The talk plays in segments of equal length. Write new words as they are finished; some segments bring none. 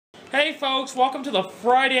Hey folks, welcome to the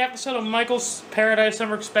Friday episode of Michael's Paradise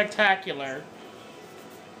Summer Spectacular.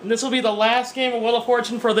 And this will be the last game of Wheel of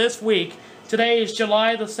Fortune for this week. Today is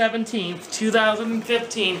July the 17th,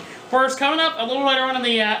 2015. First, coming up a little later on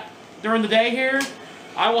in during the day here,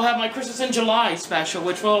 I will have my Christmas in July special,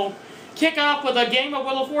 which will kick off with a game of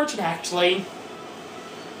Wheel of Fortune, actually.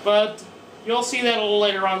 But you'll see that a little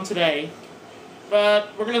later on today.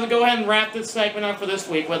 But we're going to go ahead and wrap this segment up for this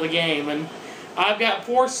week with a game. And I've got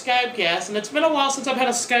 4 Skype guests, and it's been a while since I've had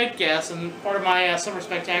a Skype guest in part of my Summer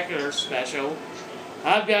Spectacular special.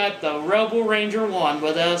 I've got the Robo Ranger 1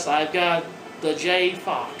 with us, I've got the J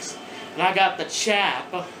Fox, and I got the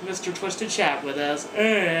Chap, Mr. Twisted Chap with us,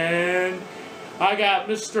 and I got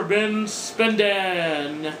Mr. Ben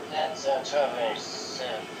Spenden. That's a trouble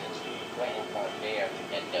since waiting for a beer to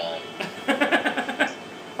get done.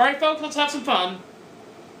 Alright folks, let's have some fun.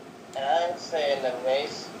 I'm saying the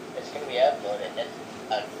race is going to be uploaded. It's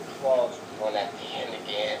a close one at the end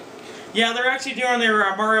again. Yeah, they're actually doing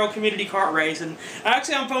their Mario Community Kart race, and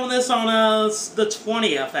actually I'm filming this on the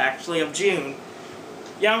 20th, actually, of June.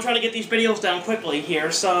 Yeah, I'm trying to get these videos down quickly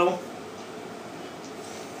here, so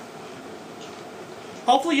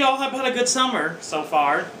hopefully y'all have had a good summer so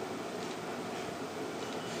far.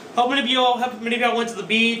 Hope many of y'all went to the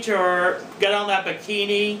beach or got on that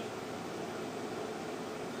bikini.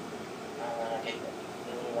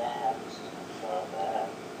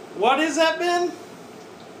 What is that, Ben?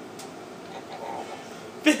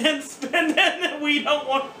 Ben, we don't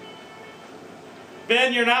want...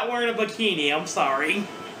 Ben, you're not wearing a bikini. I'm sorry.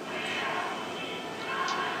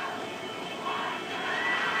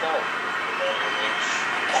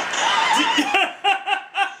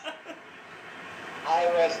 I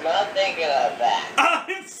was not thinking of that.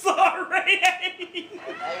 I'm sorry. I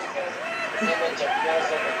was going to image of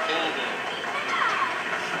girls in bikini.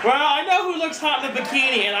 Well, I know who looks hot in a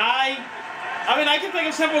bikini, and I mean, I can think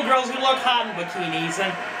of several girls who look hot in bikinis,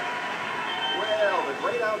 and... Well, the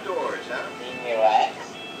great outdoors, huh? In your ex?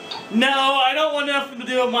 No, I don't want nothing to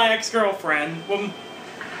do with my ex-girlfriend. Well,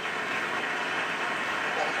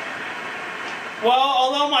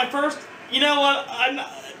 although my first... You know what?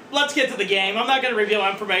 Let's get to the game. I'm not going to reveal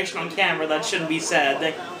information on camera that shouldn't be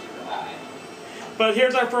said. But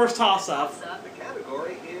here's our first toss-up. The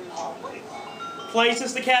category is place. Place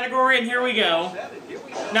is the category, and here we go.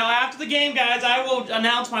 Now, after the game, guys, I will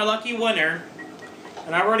announce my lucky winner.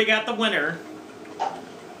 And I've already got the winner.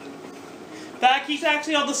 In fact, he's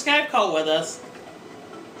actually on the Skype call with us.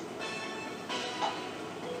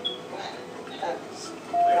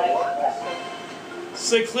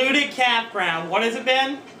 Secluded campground. What has it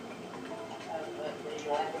been?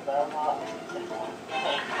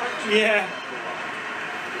 Yeah.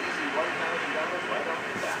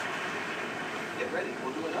 Get ready,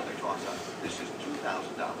 we'll do another toss-up. This is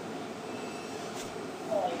 $2,000.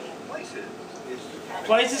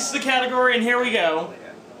 Places is the category, and here we go.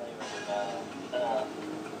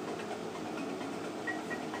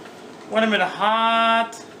 Wait a minute,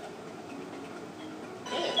 hot...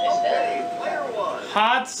 Okay, player 1.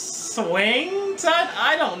 Hot swings?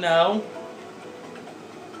 I don't know.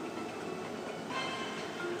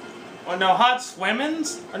 Oh no, hot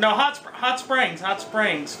swimmings? Or no, hot springs. Hot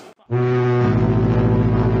springs.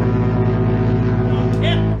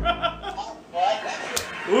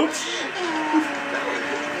 Oops.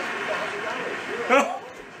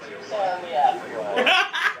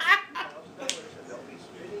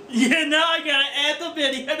 Yeah, now I gotta add the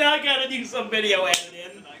video. Now I gotta do some video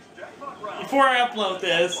editing before I upload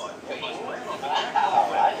this.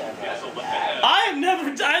 I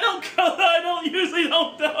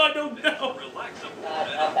don't know.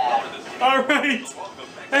 Alright.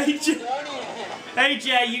 Hey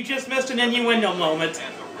Jay, you just missed an innuendo moment.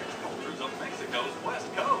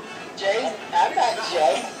 Jay? I'm not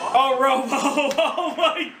Jay. Oh, Robo. Oh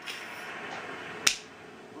my.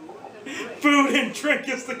 Food and drink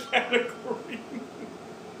is the category.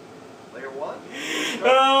 Player 1.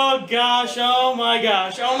 Oh gosh, oh my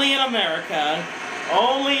gosh. Only in America.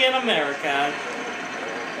 Only in America.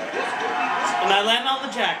 And I land on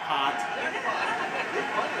the jackpot.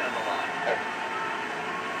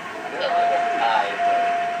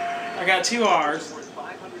 I got 2 R's.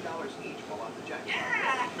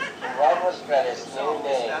 What was Freddy's new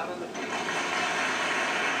name?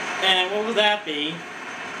 And what would that be?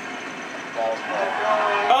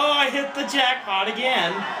 Oh, I hit the jackpot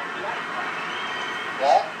again.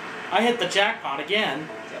 What? I hit the jackpot again.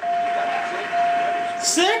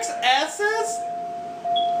 6 S's?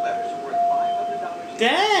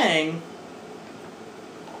 Dang.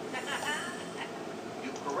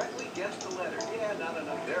 You correctly guessed the letter. Yeah, not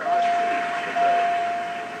enough. There are 3.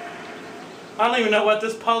 I don't even know what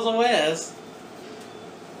this puzzle is.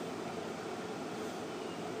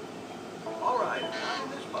 All right. Now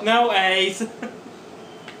this puzzle. No A's.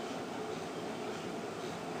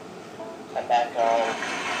 I'm back home.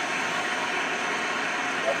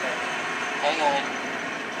 Okay. Hang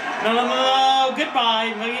on. No.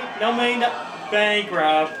 Goodbye. No million.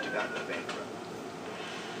 Bankrupt. You got the bankrupt.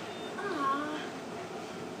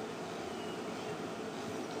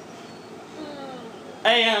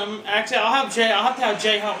 Hey, actually, I'll have to have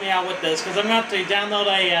Jay help me out with this because I'm gonna have to download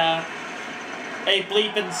a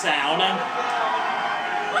bleeping sound.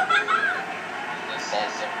 It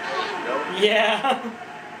says simply. No. Yeah.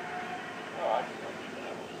 Oh, I can do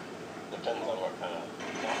that. Depends on what kind of.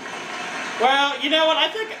 Well, you know what? I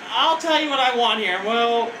think I'll tell you what I want here.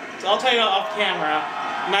 Well, I'll tell you off camera.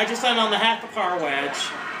 And I just landed on the half a car wedge.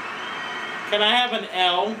 Can I have an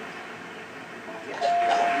L?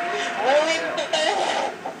 Really? I did say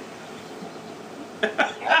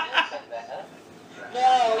that.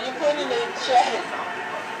 No, you put it in chat.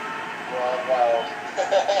 Bravo.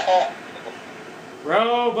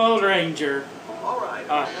 Robo Ranger. All right.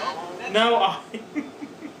 No.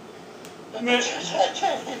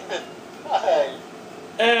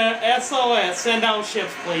 SOS. Send out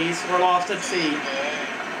ships, please. We're lost at sea.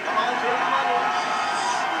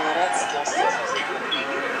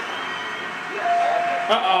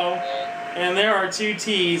 Uh-oh. And there are two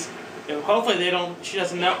T's. Hopefully they don't. She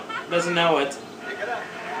doesn't know it. Pick it up.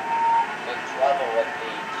 In trouble with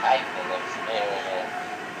the typing experience.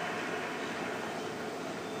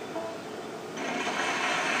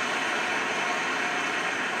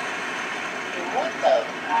 What the?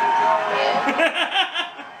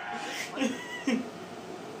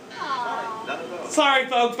 None of those. Sorry,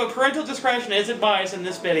 folks, but parental discretion is advised in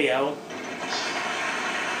this video.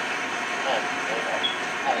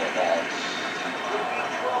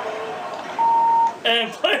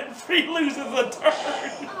 And player 3 loses a turn.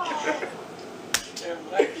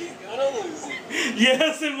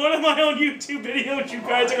 Yes, in one of my own YouTube videos, you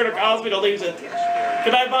guys are going to cause me to lose it.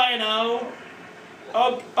 Can I buy an O?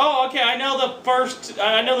 Oh, okay, I know the first,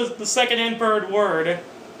 I know the second inferred word.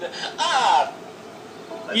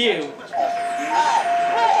 You.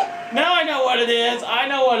 Now I know what it is. I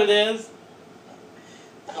know what it is.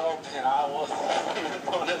 Oh, man, I wasn't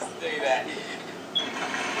going to say that.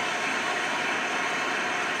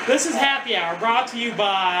 This is Happy Hour, brought to you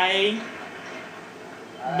by...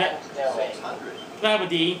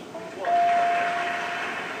 Melody.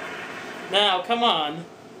 Now, come on.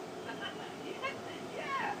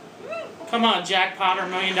 Come on, jackpot or $1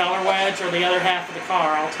 million wedge or the other half of the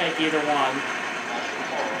car. I'll take either one.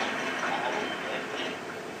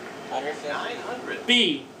 900.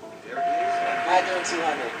 B. There it is. I do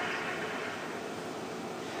 200.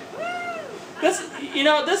 This, you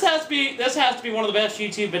know, this has to be one of the best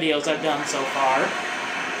YouTube videos I've done so far.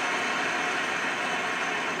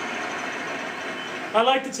 I'd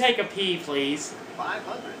like to take a pee, please.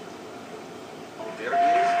 500. There it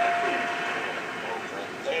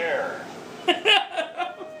is. There.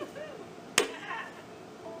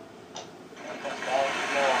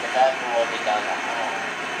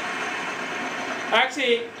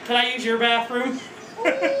 Actually, can I use your bathroom?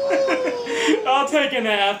 I'll take a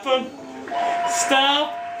nap.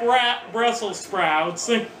 Stuffed Brussels sprouts.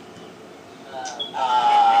 One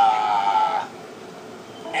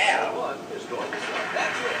is going to start.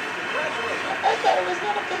 That's it. Congratulations. I thought it was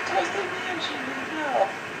going to be twisted mansion. No.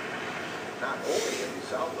 Not only have you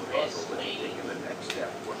solved the puzzle, but you're taking the next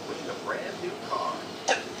step toward winning a brand new car.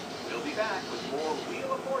 We'll be back with more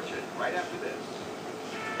Wheel of Fortune right after this.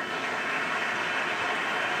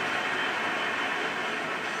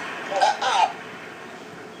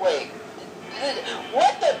 Wait.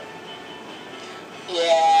 What the?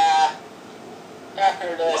 Yeah.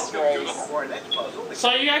 After this race. For our next puzzle, So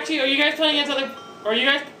are you guys playing against other,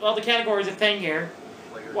 well, the category's a thing here.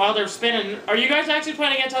 While they're spinning, are you guys actually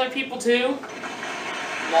playing against other people too?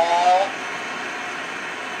 No.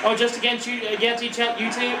 Oh, just against you two against each other?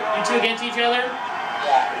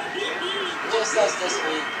 Yeah. Just us this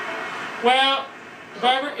week. Well, if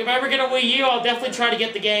I ever get a Wii U, I'll definitely try to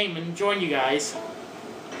get the game and join you guys.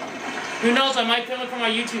 Who knows, I might film it for my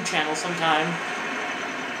YouTube channel sometime.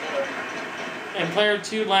 And player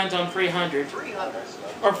 2 lands on 300. 300.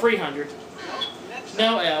 Or 300.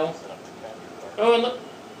 No L. Oh, and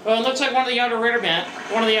it looks like one of the outer rain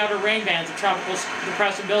bands of Tropical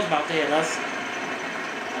Depression Bill's about to hit us.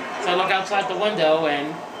 So I look outside the window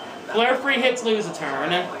and player 3 hits lose a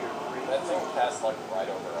turn. That thing passed like right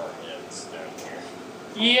over our heads down here.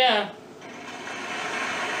 Yeah.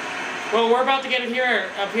 Well, we're about to get it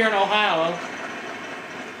up here in Ohio.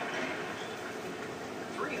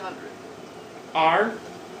 300. R.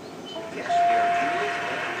 Yes, there is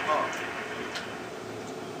and R.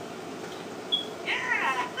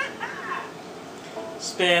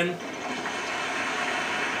 Spin.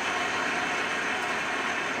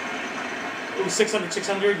 Ooh, 600,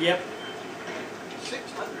 600, yep.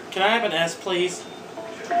 600. Can I have an S, please?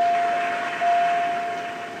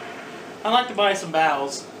 I'd like to buy some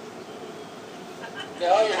vowels.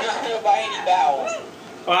 No, you're not going to buy any vowels.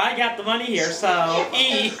 Well, I got the money here, so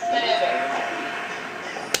E.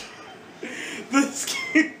 This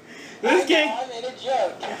game. This game. I made a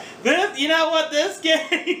joke. This. You know what? This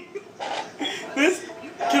game. This.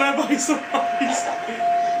 Can I buy some ice?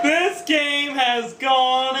 This game has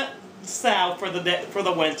gone south for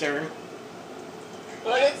the winter.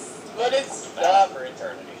 But it's for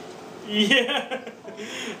eternity. Yeah.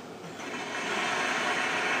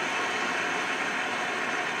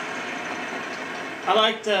 I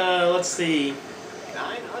like to, let's see.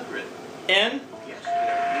 900. N? Yes,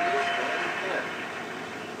 there is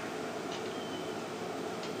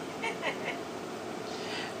and N.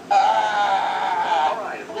 All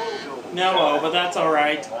right, we'll go. No, but that's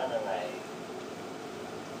alright. Run away.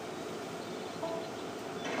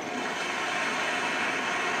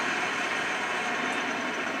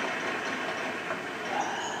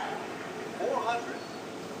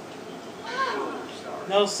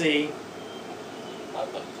 No C.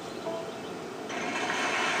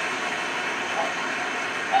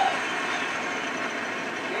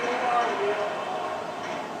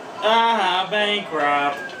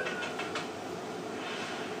 Bankrupt.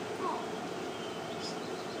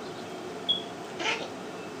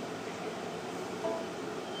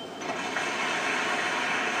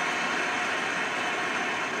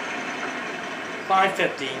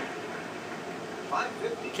 $5.50.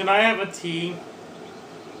 $5.50. Can I have a T?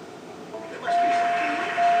 There must be some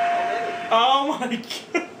tea. Oh my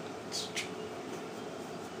god.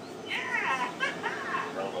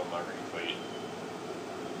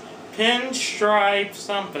 Pinstripe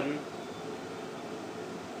something.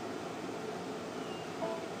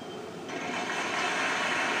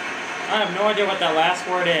 I have no idea what that last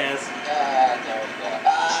word is. There we go.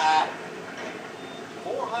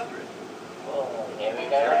 400. Oh, here we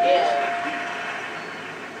go again.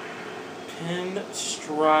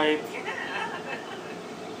 Pinstripe.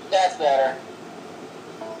 That's better.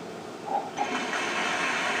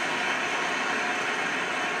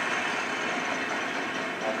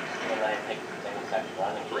 When I think things like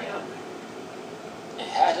running again. It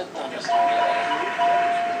has a thunderstorm.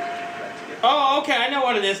 Oh, okay, I know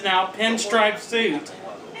what it is now. Pinstripe suit.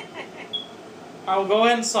 I will go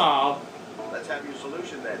ahead and solve. Let's have your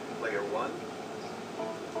solution then, player one.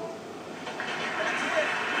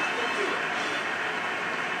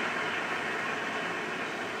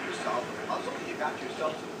 You solved the puzzle, you got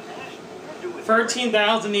yourself some cash. You're doing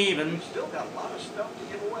 13,000 even. great. Still got a lot of stuff to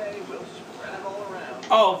give away. We'll spread it all around.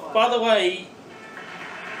 Oh, by the way,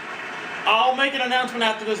 I'll make an announcement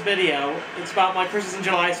after this video. It's about my Christmas in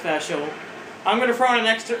July special. I'm going to throw in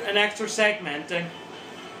an extra segment.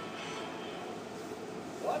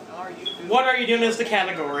 What are you doing is the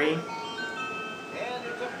category. And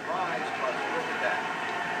it's a prize puzzle. Look at that.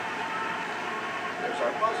 There's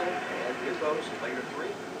our puzzle, and here goes player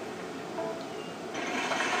three.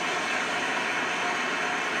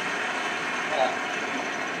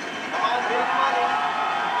 Come on, big money.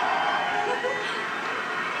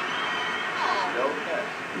 No bet.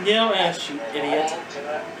 No S, you idiot.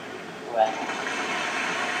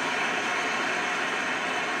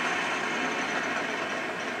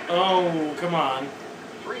 Oh, come on.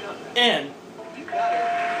 300. N. You got it.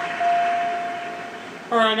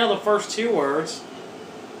 Alright, I know the first two words.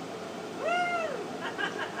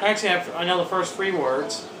 Actually, I know the first three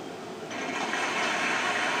words.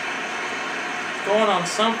 Going on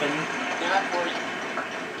something.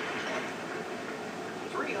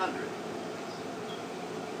 300.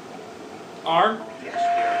 R? Yes,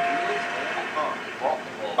 there is and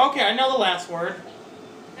R. Okay, I know the last word.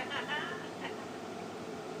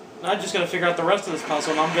 I'm just gonna figure out the rest of this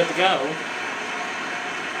puzzle and I'm good to go.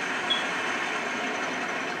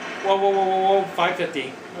 Whoa, whoa, whoa, whoa, whoa,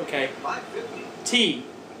 550. Okay. 550. T.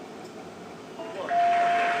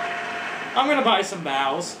 I'm gonna buy some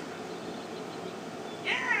bows.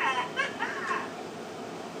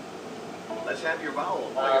 Let's have your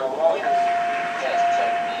vowel.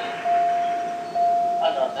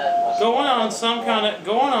 Going on some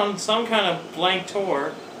kind of blank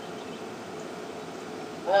tour.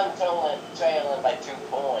 I'm trailing by 2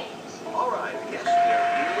 points. All right. Yes,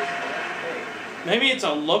 there is and Maybe it's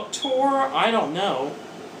a look tour? I don't know.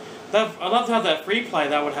 I'd love to have that free play.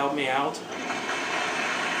 That would help me out.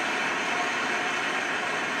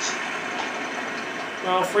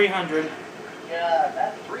 Well, 300. Yeah,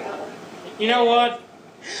 that's 300. You know what?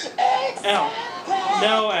 X. L.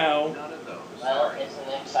 No L. None of those. Well, Sorry. it's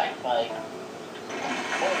an excite bike.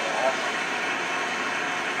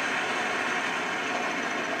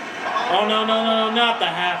 Oh, no, no, no, not the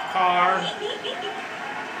half car.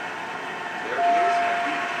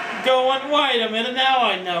 There Going, wait a minute, now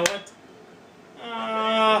I know it.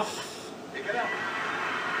 Pick it up.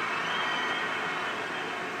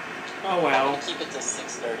 Oh I'm well. gonna keep it to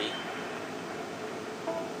 6:30.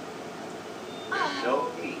 No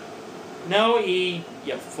E. No E,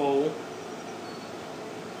 you fool.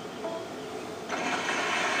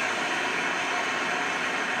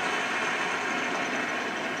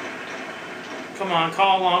 Come on,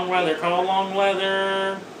 call long weather, call long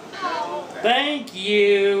weather. No. Thank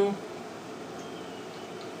you.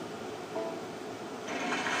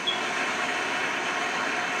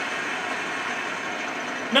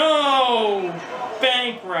 No!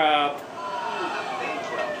 Bankrupt.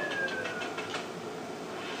 Bankrupt.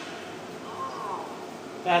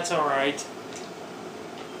 That's alright.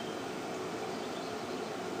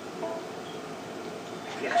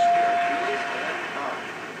 Yes, there is and on.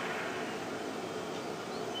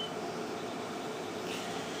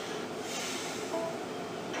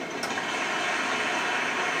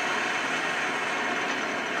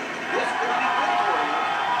 This could be good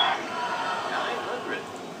for you.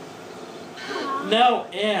 900. No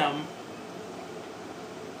M.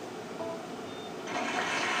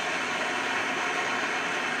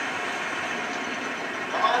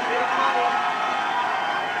 Come on, big money.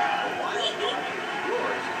 The wild card is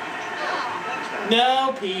yours. Next time.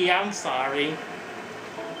 No P, I'm sorry.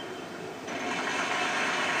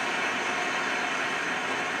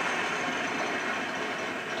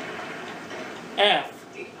 F.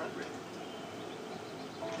 800.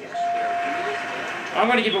 Yes, there is and I'm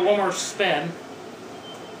gonna give it one more spin.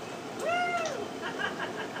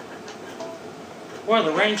 Boy,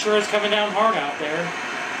 the rain sure is coming down hard out there.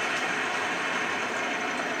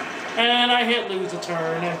 And I hit lose a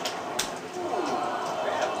turn.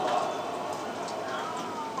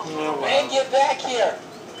 Oh Man, well. get back here!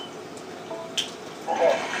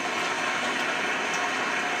 Oh.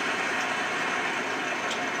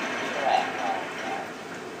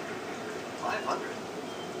 500.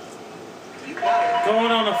 You got it.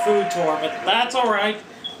 Going on a food tour, but that's alright.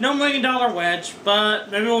 No $1 million wedge, but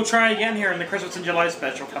maybe we'll try again here in the Christmas in July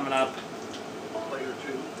special coming up. Player 2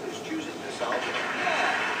 is choosing to solve it.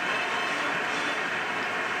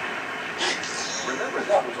 Remember, this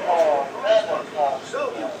was also a prize puzzle, so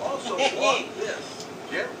you also won this.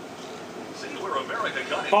 Jim? See where America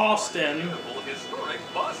got it. Boston. Beautiful, historic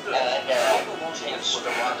Boston. People won't change the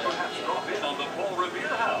water. Perhaps drop in on the Paul Revere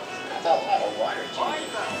House. That's a lot of water, too.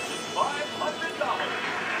 $5,500.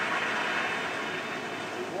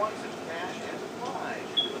 You've won some cash and a prize.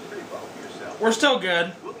 You're doing pretty well for yourself. We're still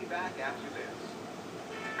good. We'll be back after this.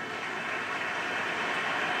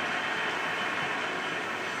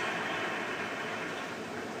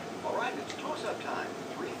 All right, it's close-up time.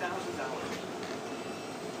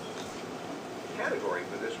 $3,000. Category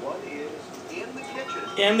for this one is in the kitchen.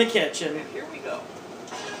 In the kitchen. And here we go.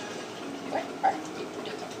 And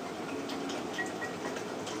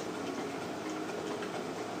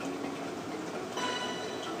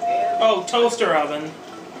Oh, toaster oven.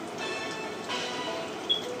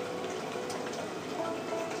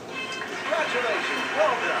 congratulations,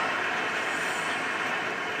 well done.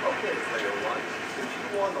 Okay, player 1, since you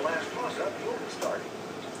won the last toss-up, you'll be starting.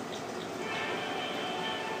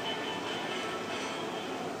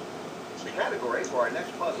 The category for our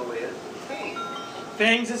next puzzle is things.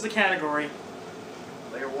 Things is the category.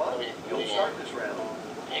 Player 1, you'll start this round.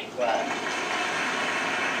 Big one.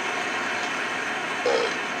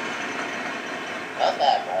 Not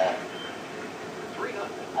that bad.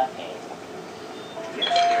 300. Okay.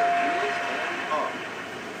 Yes, there is and on.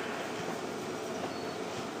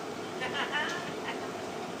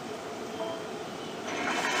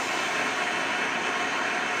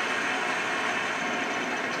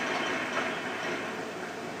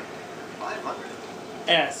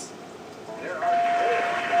 S. There are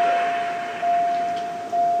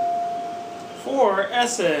 4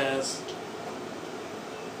 S's.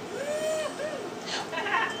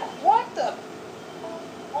 What the?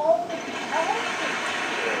 Oh,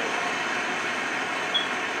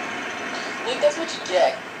 Luke, that's what you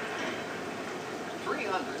get.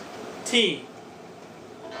 300. T.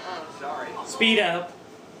 Sorry. Speed up.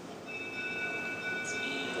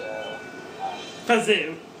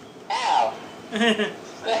 Kazoo. Ow! The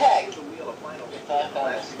heck? Give the wheel a final If I found a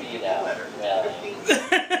last speed letter. out, really.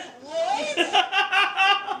 15. What?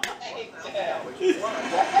 $1,000 won.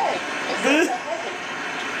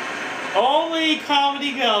 definitely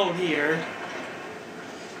comedy gold here.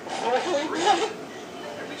 And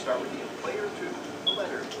we start with you. Player 2. The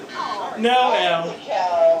letter, please. Sorry. No L.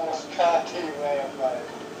 Cow was cocky way up my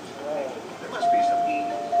train. There must be some E.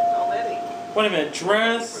 How many? Wait a minute, For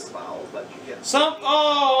dress. the vowel, but you get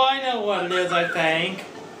Oh, I know what it is, I think.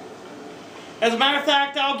 As a matter of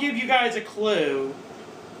fact, I'll give you guys a clue.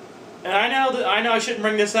 And I know I shouldn't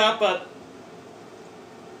bring this up, but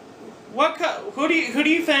who do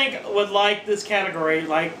you think would like this category?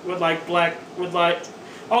 I'll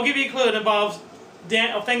give you a clue. It involves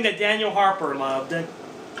a thing that Daniel Harper loved.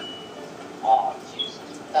 Oh, Jesus.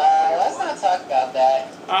 Let's not talk about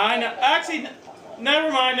that. I know. Actually,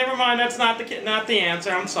 never mind. That's not the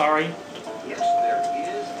answer. I'm sorry. Yes, there is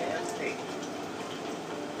an H.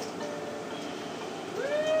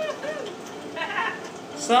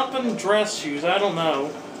 Something dress shoes. I don't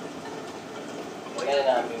know. Get it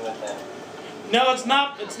on me with them. No, it's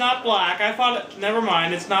not. It's not black. I thought it. Never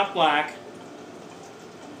mind. It's not black.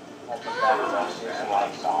 That's a better dress and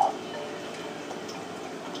like soft.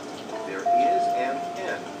 There is an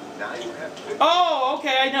N. Now you have to. Oh,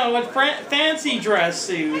 okay. I know. What fancy dress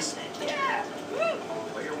shoes.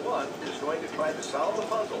 Player 1 is going to try to solve the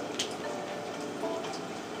puzzle.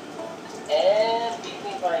 And beat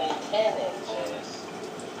me by 10 inches.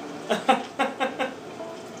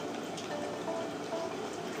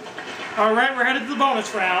 Alright, we're headed to the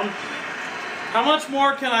bonus round. How much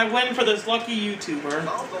more can I win for this lucky YouTuber?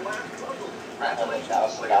 Solve the last puzzle.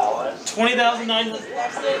 $100,000. 20,900. Going on to the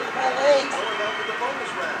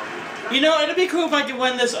bonus round. You know, it'd be cool if I could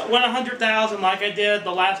win 100,000 like I did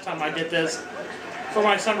the last time I did this for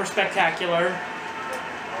my summer spectacular.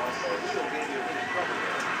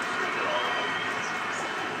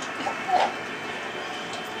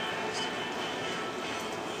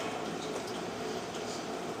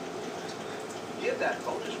 Give that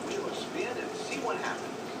bonus wheel a spin and see what happens.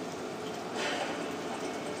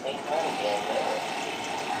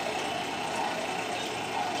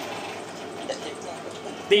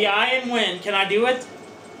 The I and win. Can I do it?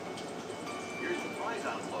 Here's the prize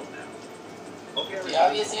envelope now. Okay, The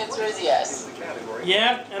obvious answer is yes. the category.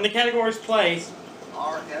 Yeah, and the category's place.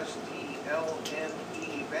 R-S-T-L-N-E.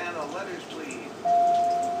 Banner letters, please.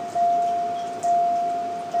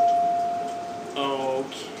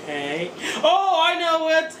 Okay. Oh, I know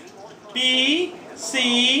it! B,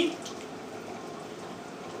 C,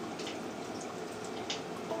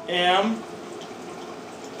 M.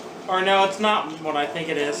 Or no, it's not what I think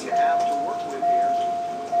it is. You have to work with here.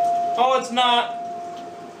 Oh, it's not.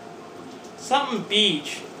 Something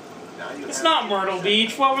Beach. Now you It's have not Myrtle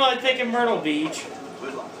Beach. What was I thinking Myrtle Beach?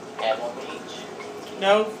 Good luck. Pebble Beach.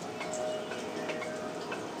 Nope.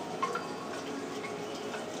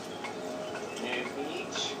 New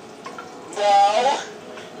Beach. No.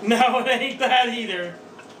 No, it ain't that either.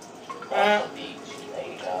 Muscle Beach.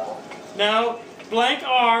 There you go. No. Blank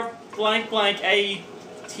R, blank blank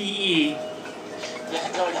A-T-E.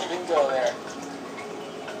 Yeah, don't even go there.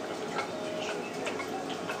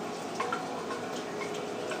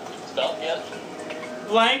 Spell yet?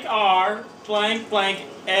 Blank R, blank blank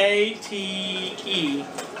A-T-E. Hey,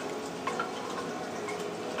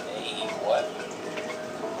 what?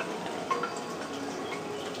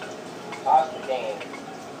 Pause the game.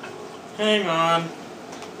 Hang on.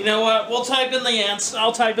 You know what? We'll type in the answer.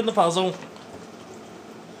 I'll type in the puzzle.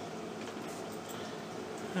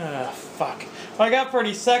 Ah, fuck. I got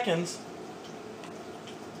 30 seconds.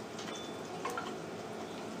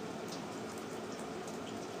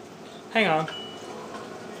 Hang on.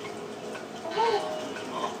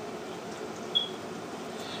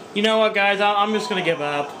 You know what, guys? I'm just gonna give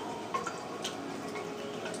up.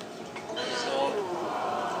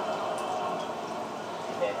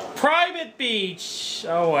 Private beach.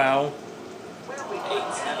 Oh wow.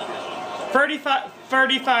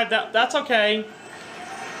 35. That's okay.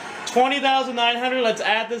 20,900. Let's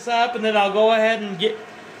add this up, and then I'll go ahead and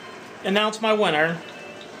announce my winner.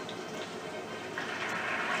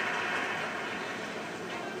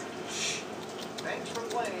 Thanks for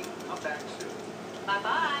playing. I'm back soon.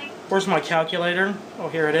 Bye-bye. Where's my calculator? Oh,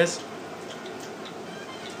 here it is.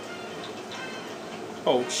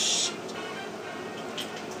 Oh, shit.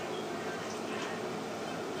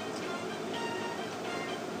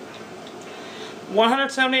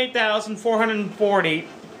 $178,440.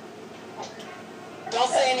 Don't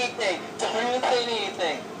say anything. Don't even say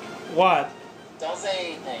anything. What? Don't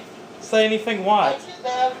say anything. Say anything what? You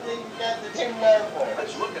got the two numbers.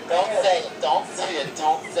 Let's look at Don't say it. Don't say it.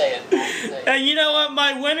 Don't say it. Don't say it. And you know what?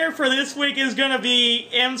 My winner for this week is going to be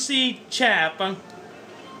MC Chap.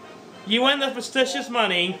 You win the prestigious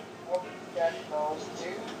money. Got those two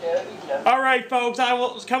dirty numbers. Alright, folks,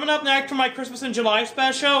 coming up next for my Christmas in July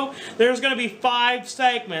special, there's going to be 5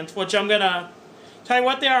 segments, which I'm going to tell you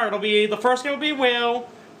what they are. The first game will be Wheel,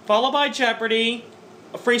 followed by Jeopardy,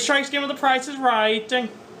 a Free Strikes game of The Price is Right,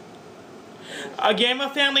 a game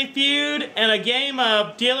of Family Feud, and a game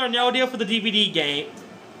of Deal or No Deal for the DVD game.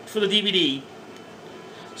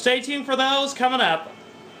 Stay tuned for those coming up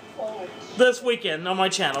this weekend on my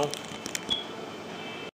channel.